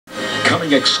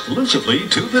Coming exclusively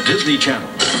to the Disney Channel.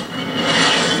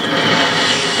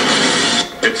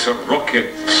 It's a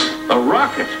rocket. A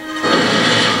rocket?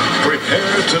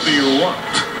 Prepare to be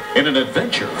rocked in an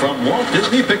adventure from Walt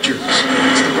Disney Pictures.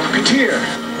 It's the Rocketeer.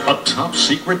 A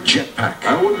top-secret jetpack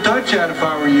I wouldn't touch that if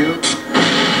I were you.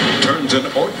 turns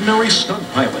an ordinary stunt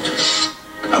pilot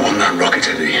I will not rocket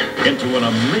thee. into an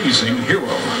amazing hero.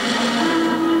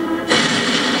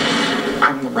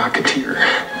 I'm the Rocketeer.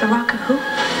 The rocket who?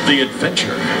 The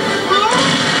adventure.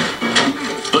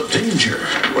 The danger.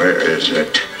 Where is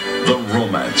it? The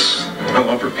romance. I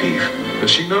love her, Peeve. Does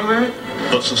she know that?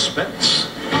 The suspense.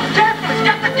 Daphne's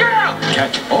got the girl!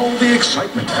 Catch all the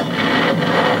excitement.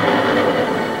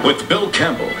 With Bill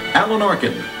Campbell, Alan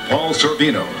Arkin, Paul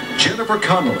Sorvino, Jennifer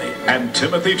Connelly, and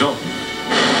Timothy Dalton.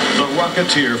 The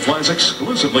Rocketeer flies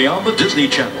exclusively on the Disney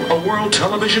Channel. A world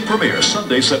television premiere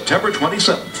Sunday, September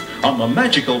 27th on the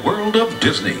magical world of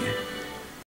Disney.